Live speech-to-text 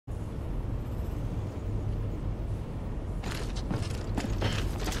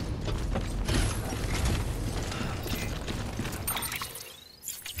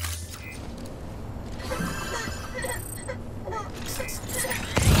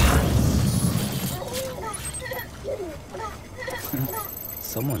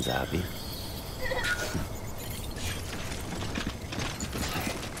Someone's happy.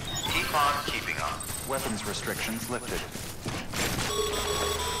 Keep on keeping on. Weapons restrictions lifted.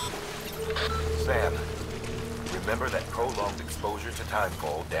 Sam, remember that prolonged exposure to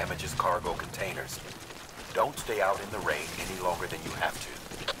timefall damages cargo containers. Don't stay out in the rain any longer than you have to.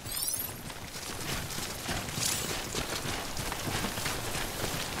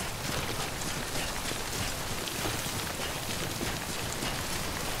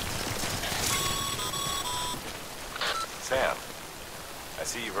 Sam, I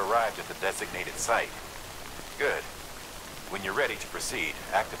see you've arrived at the designated site. Good. When you're ready to proceed,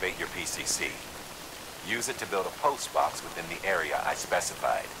 activate your PCC. Use it to build a post box within the area I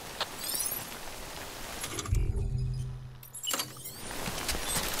specified.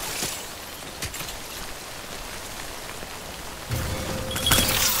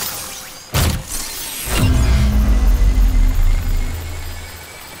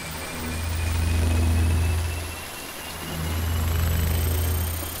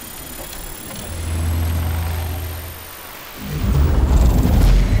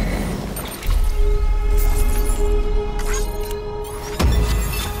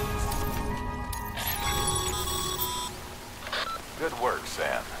 Good work,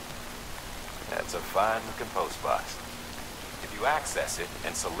 Sam. That's a fine-looking post box. If you access it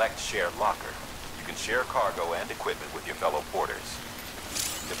and select Share Locker, you can share cargo and equipment with your fellow porters.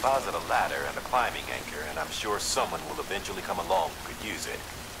 Deposit a ladder and a climbing anchor, and I'm sure someone will eventually come along who could use it.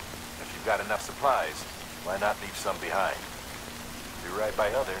 If you've got enough supplies, why not leave some behind? Do right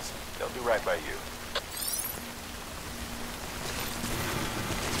by others, they'll do right by you.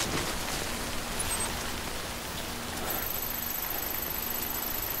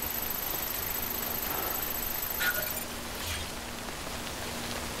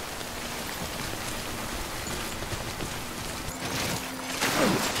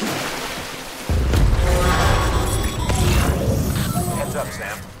 Heads up,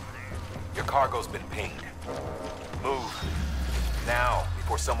 Sam. Your cargo's been pinged. Move. Now,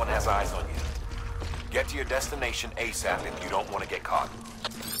 before someone has eyes on you. Get to your destination ASAP if you don't want to get caught.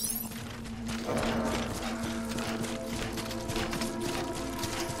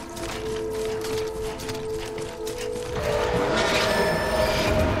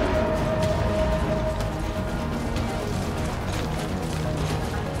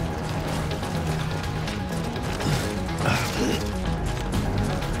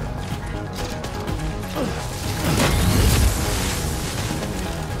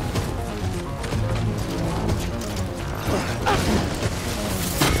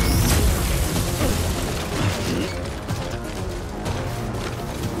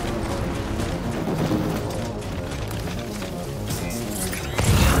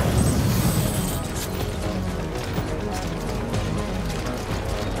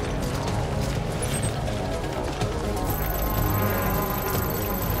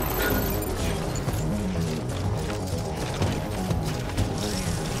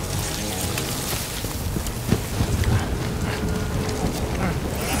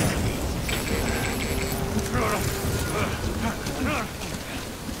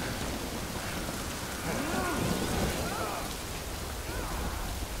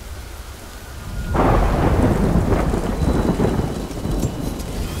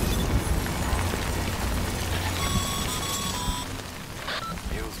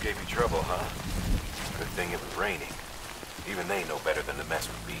 Trouble, huh? Good thing it was raining. Even they know better than to mess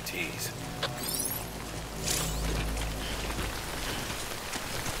with BTs.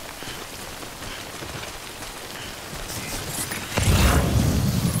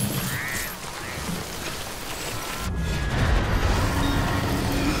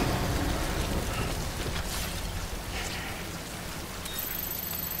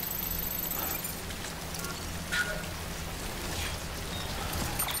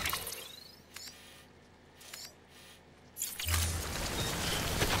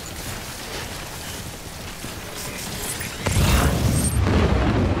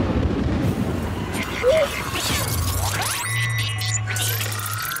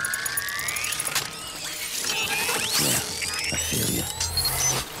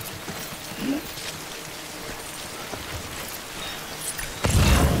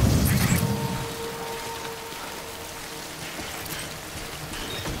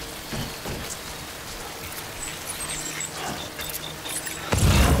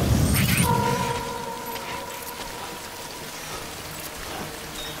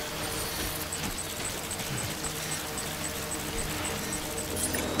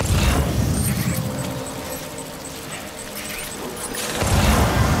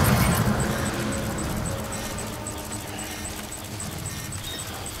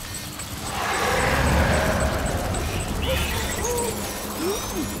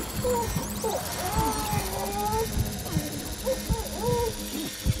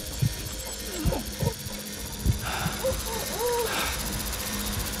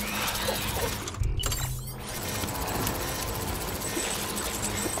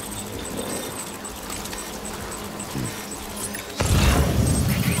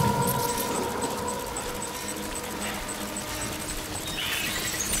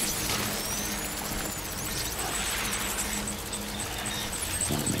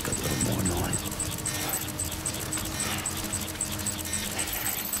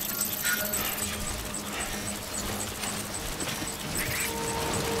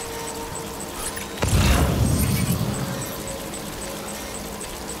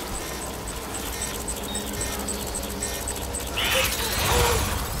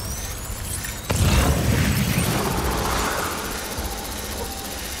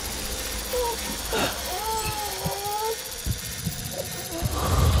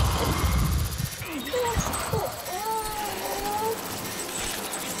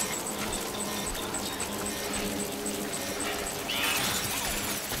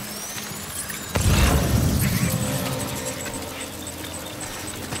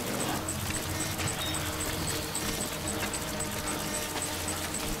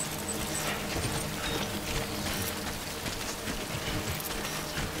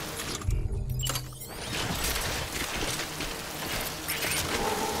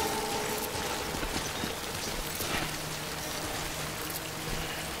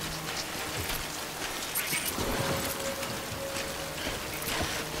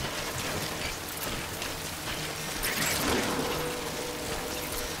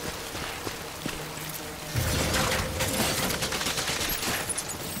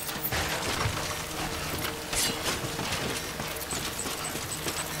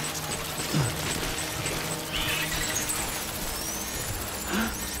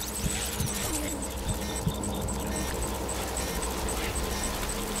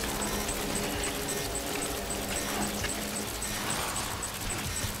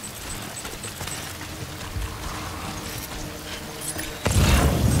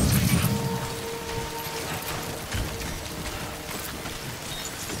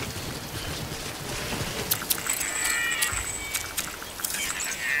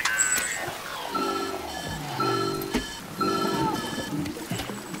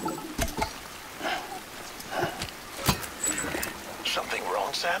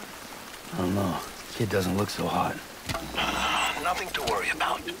 Sam? I don't know. Kid doesn't look so hot. Nothing to worry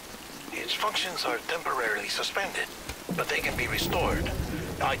about. Its functions are temporarily suspended, but they can be restored.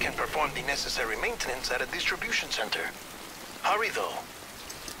 I can perform the necessary maintenance at a distribution center. Hurry, though.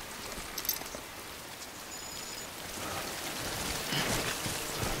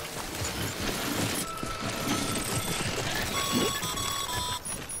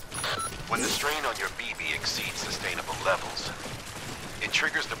 When the strain on your BB exceeds sustainable levels, it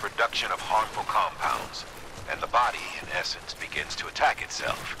triggers the production of harmful compounds, and the body, in essence, begins to attack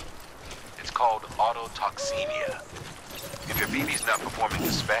itself. It's called autotoxemia. If your BB's not performing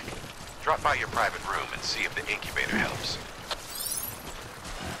to spec, drop by your private room and see if the incubator helps.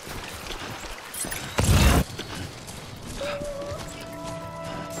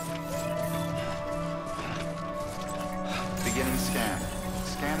 Beginning scan.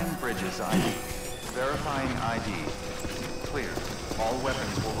 Scanning bridges ID. Verifying ID. Clear. All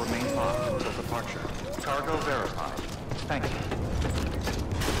weapons will remain locked until departure. Cargo verified. Thank you.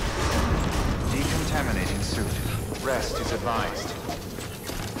 Decontaminating suit. Rest is advised.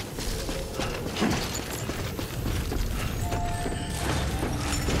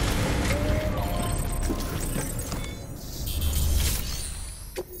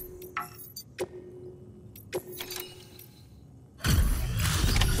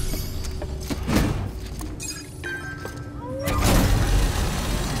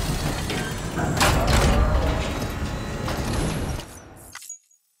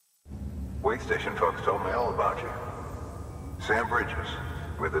 Station folks told me all about you. Sam Bridges,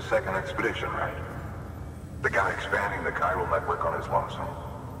 with the second expedition, right? The guy expanding the chiral network on his lonesome,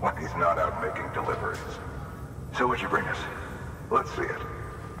 when he's not out making deliveries. So what'd you bring us? Let's see it.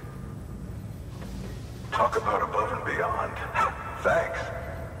 Talk about above and beyond. Thanks.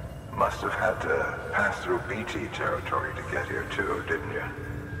 Must have had to pass through BT territory to get here too, didn't you?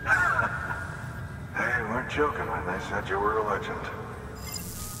 They weren't joking when they said you were a legend.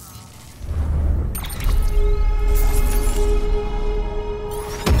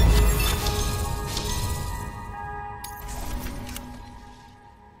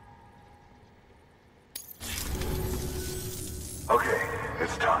 Okay,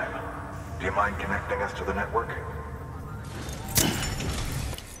 it's time. Do you mind connecting us to the network?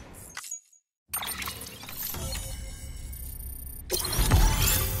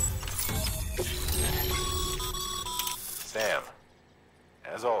 Sam,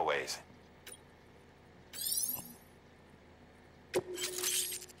 as always.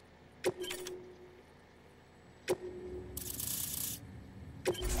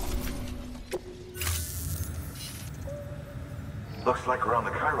 Looks like we're on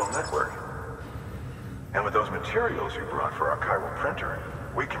the chiral network. And with those materials you brought for our chiral printer,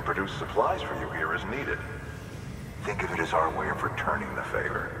 we can produce supplies for you here as needed. Think of it as our way of returning the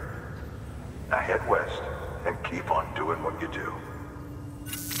favor. Now head west and keep on doing what you do.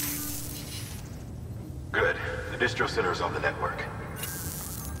 Good. The distro center is on the network.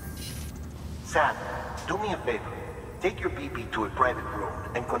 Sam, do me a favor. Take your BB to a private room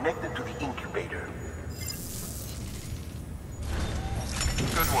and connect it to the incubator.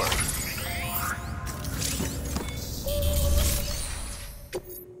 Good work.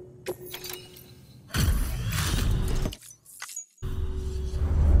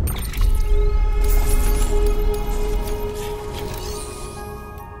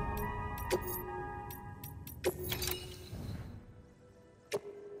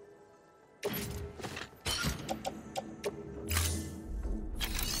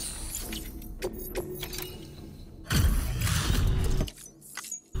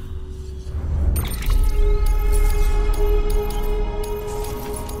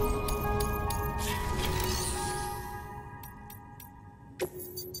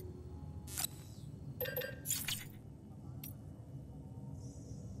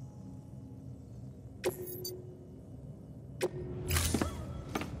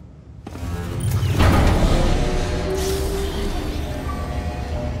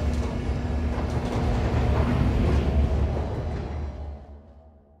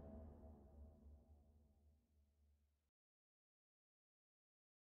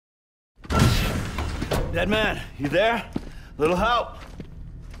 Dead man, you there? Little help?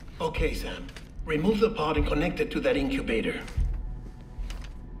 Okay, Sam. Remove the pod and connect it to that incubator.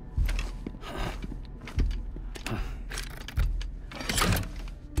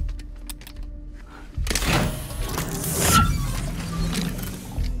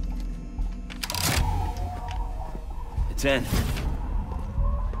 It's in.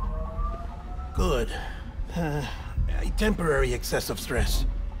 Good. A temporary excessive stress.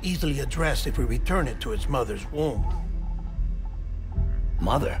 Easily addressed if we return it to its mother's womb.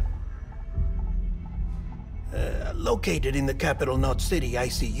 Mother? Located in the capital Knot City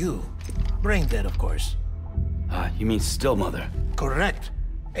ICU. Brain dead, of course. You mean still mother? Correct.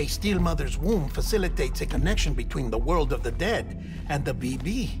 A still mother's womb facilitates a connection between the world of the dead and the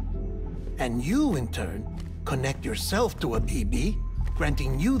BB. And you, in turn, connect yourself to a BB,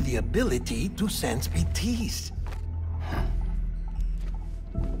 granting you the ability to sense BTs.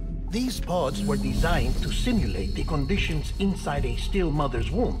 These pods were designed to simulate the conditions inside a still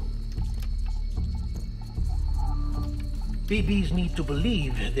mother's womb. BBs need to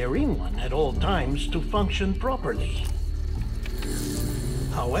believe they're in one at all times to function properly.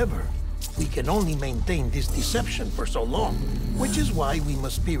 However, we can only maintain this deception for so long, which is why we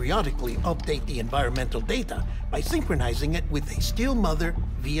must periodically update the environmental data by synchronizing it with a still mother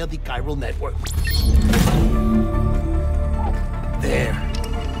via the chiral network. There.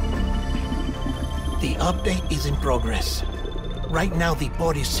 The update is in progress. Right now, the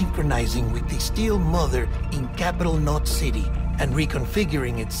pod is synchronizing with the still mother in capital Knot City and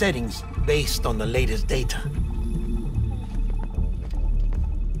reconfiguring its settings based on the latest data.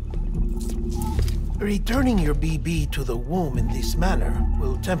 Returning your BB to the womb in this manner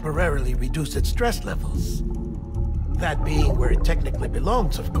will temporarily reduce its stress levels. That being where it technically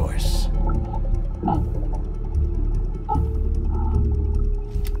belongs, of course.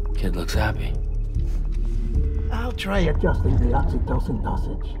 Kid looks happy. I'll try adjusting the oxytocin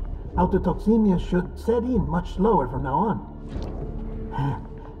dosage. Autotoxemia should set in much slower from now on.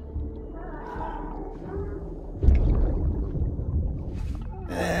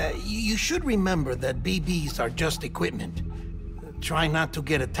 You should remember that BBs are just equipment. Try not to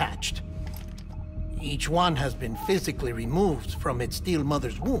get attached. Each one has been physically removed from its still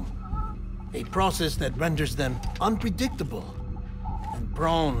mother's womb. A process that renders them unpredictable and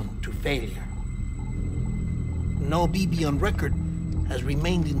prone to failure. No BB on record has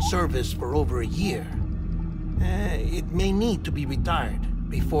remained in service for over a year. It may need to be retired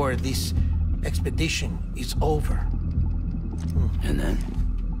before this expedition is over. And then?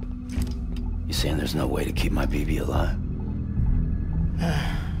 You saying there's no way to keep my BB alive?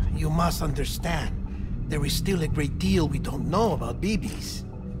 You must understand, there is still a great deal we don't know about BBs.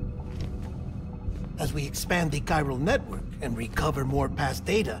 As we expand the chiral network and recover more past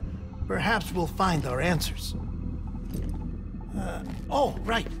data, perhaps we'll find our answers. Oh,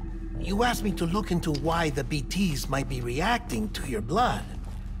 right. You asked me to look into why the BTs might be reacting to your blood.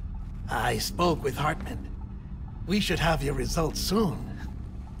 I spoke with Hartman. We should have your results soon.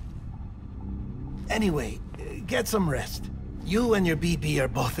 Anyway, get some rest. You and your BB are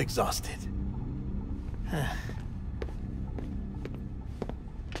both exhausted.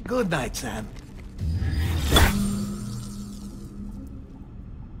 Good night, Sam.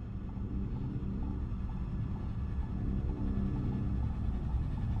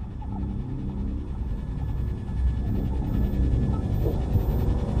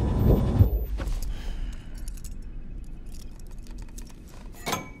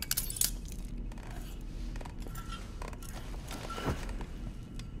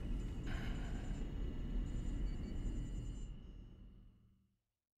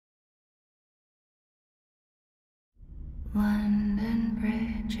 London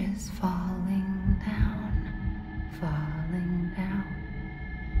Bridge is falling down, falling down,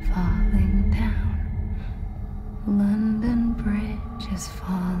 falling down. London Bridge is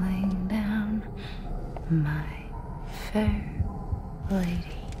falling down, my fair lady.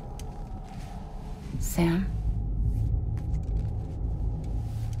 Sam?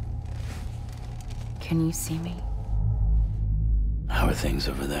 Can you see me? How are things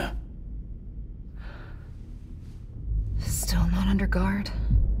over there? Still not under guard,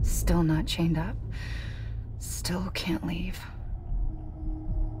 still not chained up, still can't leave.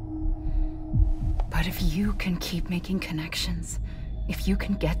 But if you can keep making connections, if you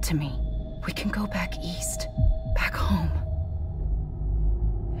can get to me, we can go back east, back home.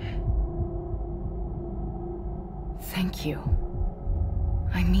 Thank you.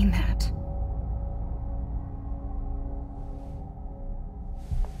 I mean that.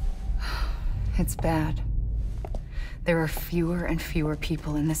 It's bad. There are fewer and fewer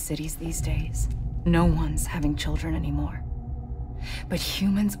people in the cities these days. No one's having children anymore. But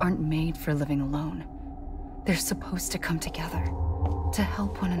humans aren't made for living alone. They're supposed to come together, to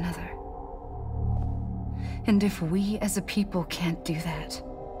help one another. And if we as a people can't do that,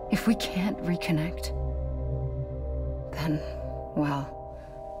 if we can't reconnect, then, well,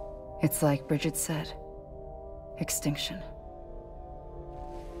 it's like Bridget said, extinction.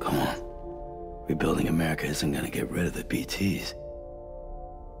 Come on. Rebuilding America isn't gonna get rid of the BTs.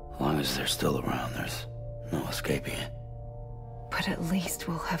 As long as they're still around, there's no escaping it. But at least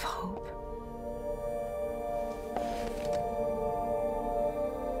we'll have hope.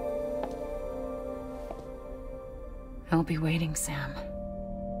 I'll be waiting, Sam.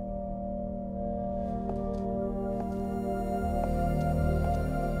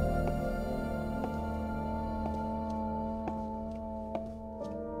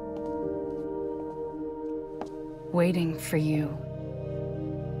 Waiting for you.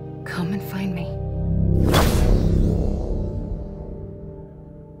 Come and find me.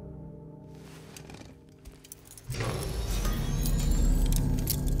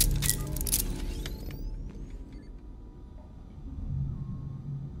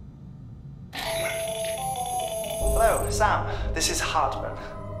 Hello, Sam. This is Hartman.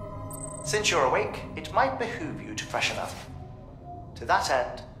 Since you're awake, it might behoove you to freshen up. To that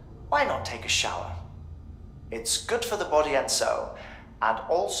end, why not take a shower? It's good for the body and soul, and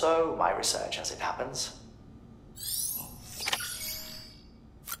also my research as it happens.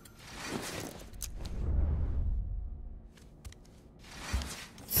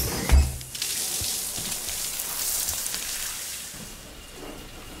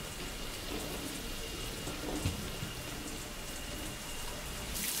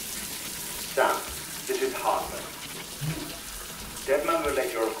 Sam, this is Hartman. Deadman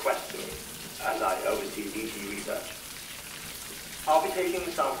relayed your request to me, and I oversee DT research. I'll be taking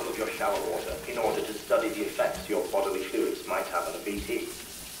a sample of your shower water in order to study the effects your bodily fluids might have on a BT.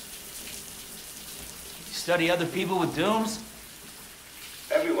 Study other people with dooms?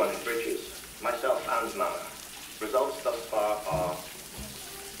 Everyone in Bridges, myself and Mama. Results thus far are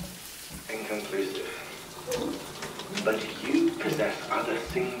inconclusive. But you possess other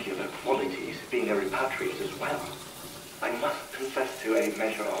singular qualities, being a repatriate as well. I must confess to a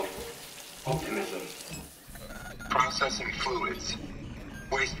measure of optimism. Processing fluids.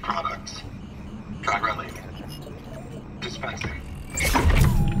 Waste products. Dry dispensing.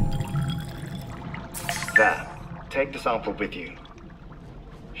 There. Take the sample with you.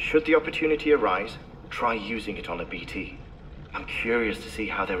 Should the opportunity arise, try using it on a BT. I'm curious to see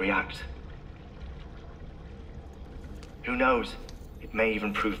how they react. Who knows? It may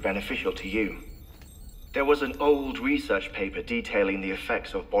even prove beneficial to you. There was an old research paper detailing the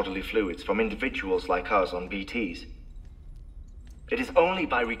effects of bodily fluids from individuals like us on BTs. It is only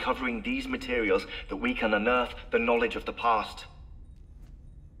by recovering these materials that we can unearth the knowledge of the past.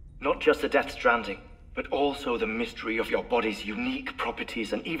 Not just the Death Stranding, but also the mystery of your body's unique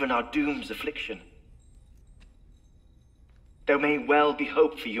properties and even our doom's affliction. There may well be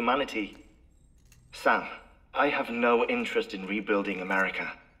hope for humanity. Sam, I have no interest in rebuilding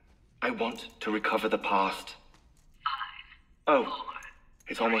America. I want to recover the past. 5, 4, oh,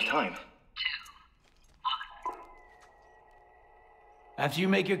 it's almost time. 2, 1. After you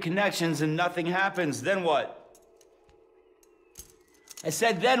make your connections and nothing happens, then what? I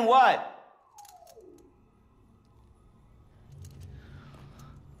said, then what?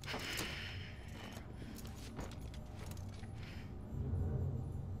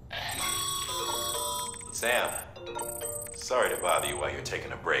 Sam, sorry to bother you while you're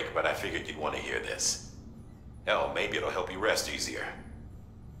taking a break, but I figured you'd want to hear this. Hell, maybe it'll help you rest easier.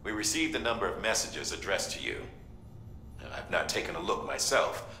 We received a number of messages addressed to you. I've not taken a look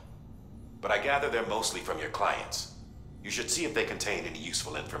myself, but I gather they're mostly from your clients. You should see if they contain any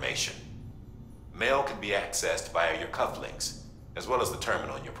useful information. Mail can be accessed via your cufflinks, as well as the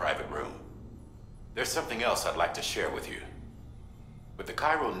terminal in your private room. There's something else I'd like to share with you. With the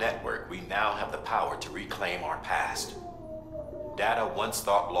Chiral network, we now have the power to reclaim our past. Data once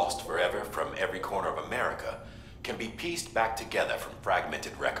thought lost forever from every corner of America can be pieced back together from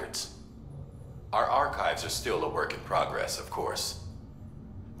fragmented records. Our archives are still a work in progress, of course.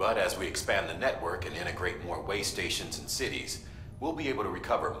 But as we expand the network and integrate more way stations and cities, we'll be able to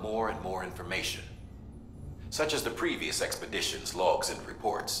recover more and more information, such as the previous expedition's logs and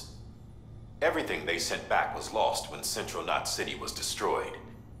reports. Everything they sent back was lost when Central Knot City was destroyed.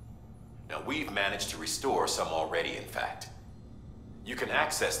 Now, we've managed to restore some already, in fact. You can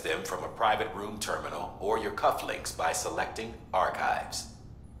access them from a private room terminal or your cufflinks by selecting Archives.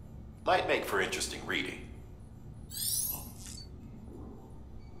 Might make for interesting reading.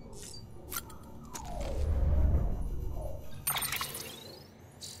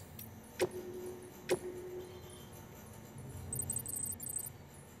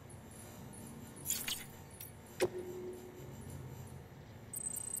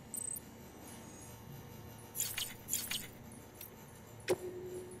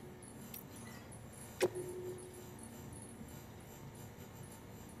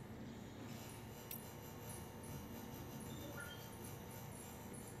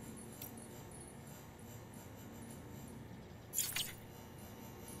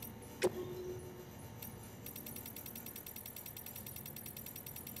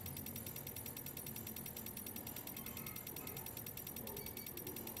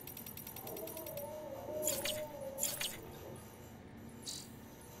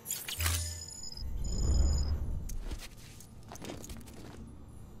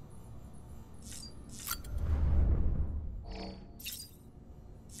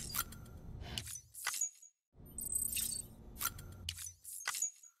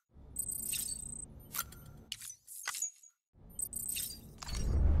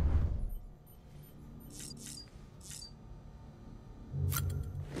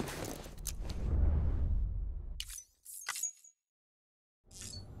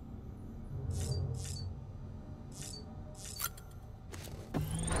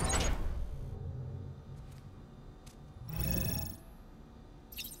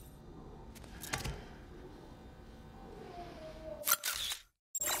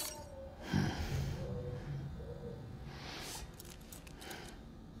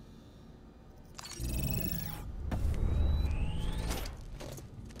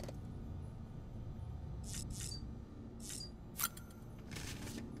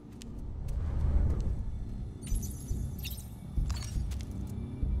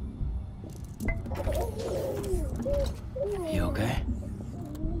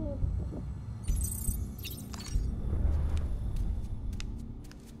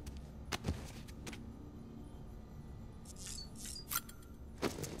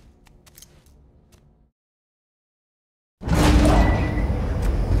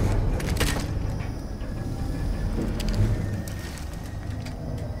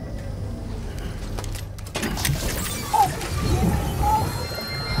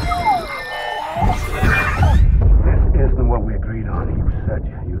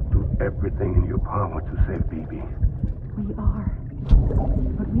 your power to save Bibi. We are.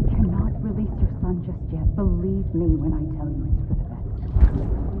 But we cannot release your son just yet. Believe me when I tell you it's for the best.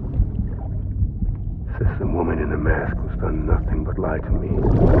 System woman in the mask who's done nothing but lie to me.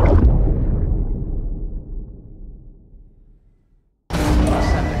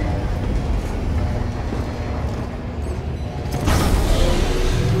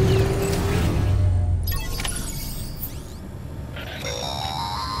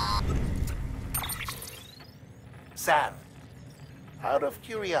 Sam, out of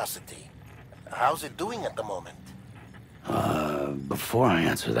curiosity, how's it doing at the moment? Before I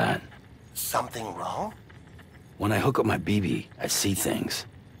answer that... Something wrong? When I hook up my BB, I see things.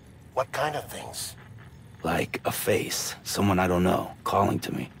 What kind of things? Like a face, someone I don't know, calling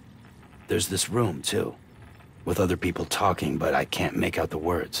to me. There's this room, too, with other people talking, but I can't make out the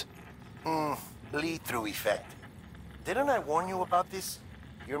words. Lead-through effect. Didn't I warn you about this?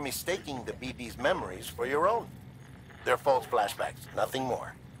 You're mistaking the BB's memories for your own. They're false flashbacks, nothing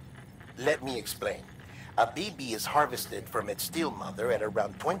more. Let me explain. A BB is harvested from its steel mother at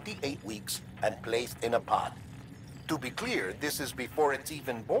around 28 weeks and placed in a pod. To be clear, this is before it's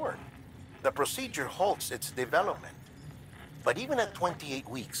even born. The procedure halts its development. But even at 28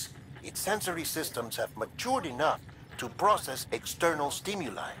 weeks, its sensory systems have matured enough to process external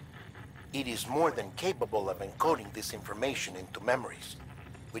stimuli. It is more than capable of encoding this information into memories,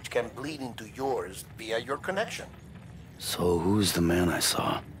 which can bleed into yours via your connection. So who's the man I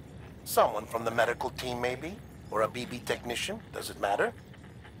saw? Someone from the medical team, maybe? Or a BB technician? Does it matter?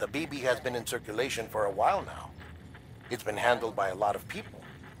 The BB has been in circulation for a while now. It's been handled by a lot of people.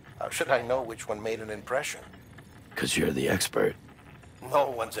 How should I know which one made an impression? 'Cause you're the expert. No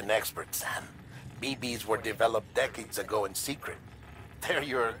one's an expert, Sam. BBs were developed decades ago in secret. They're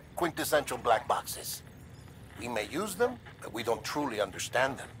your quintessential black boxes. We may use them, but we don't truly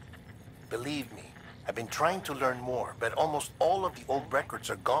understand them. Believe me, I've been trying to learn more, but almost all of the old records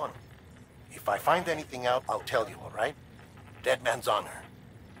are gone. If I find anything out, I'll tell you, all right? Dead man's honor.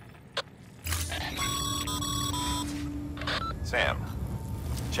 Sam,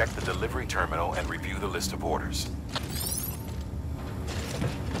 check the delivery terminal and review the list of orders.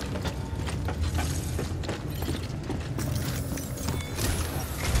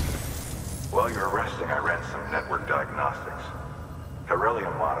 While you're resting, I ran some network diagnostics.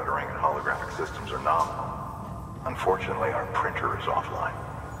 Beryllium monitoring and holographic systems are nominal. Unfortunately, our printer is offline.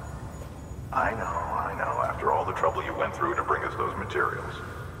 I know. After all the trouble you went through to bring us those materials.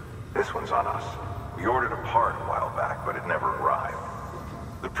 This one's on us. We ordered a part a while back, but it never arrived.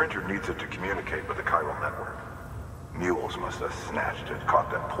 The printer needs it to communicate with the chiral network. Mules must have snatched it, caught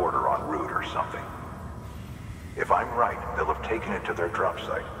that porter en route or something. If I'm right, they'll have taken it to their drop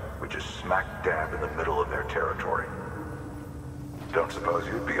site, which is smack dab in the middle of their territory. Don't suppose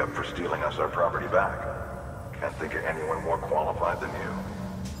you'd be up for stealing us our property back? Can't think of anyone more qualified than you.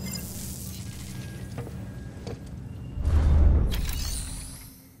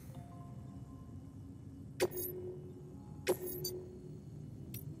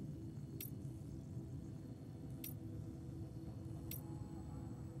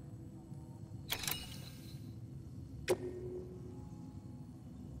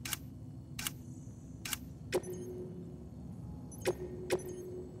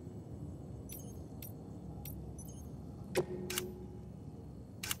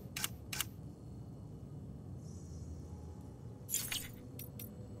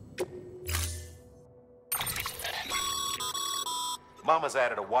 Mama's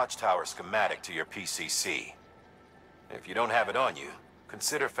added a watchtower schematic to your PCC. If you don't have it on you,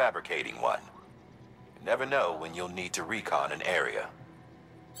 consider fabricating one. You never know when you'll need to recon an area.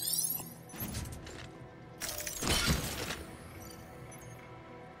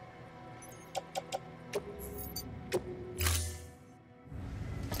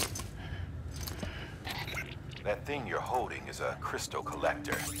 That thing you're holding is a crystal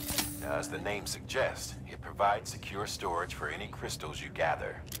collector. Now, as the name suggests, it provides secure storage for any crystals you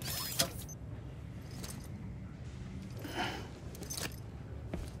gather.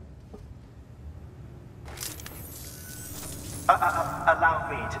 Allow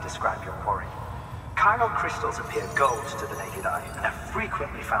me to describe your quarry. Chiral crystals appear gold to the naked eye and are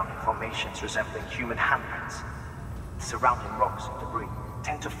frequently found in formations resembling human handprints. The surrounding rocks and debris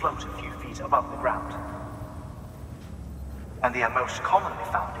tend to float a few feet above the ground. And they are most commonly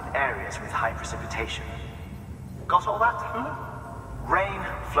found in areas with high precipitation. Got all that? Rain,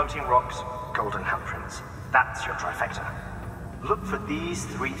 floating rocks, golden handprints. That's your trifecta. Look for these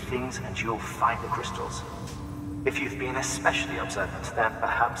three things and you'll find the crystals. If you've been especially observant, then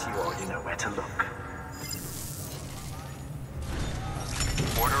perhaps you already know where to look.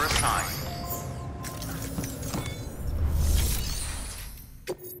 Order assigned.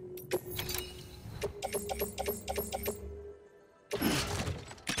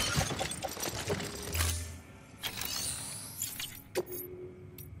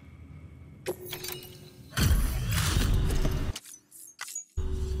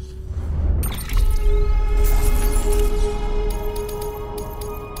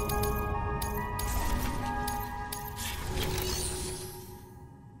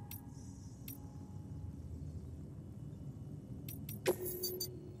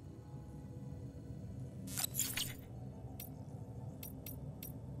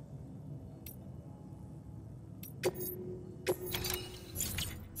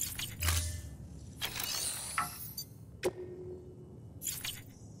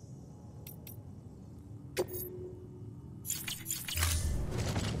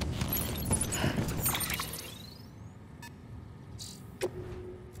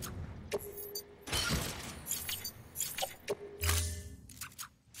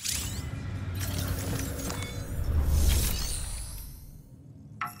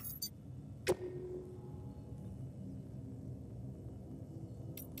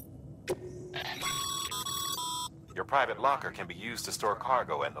 Your private locker can be used to store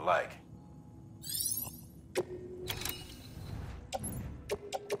cargo and the like.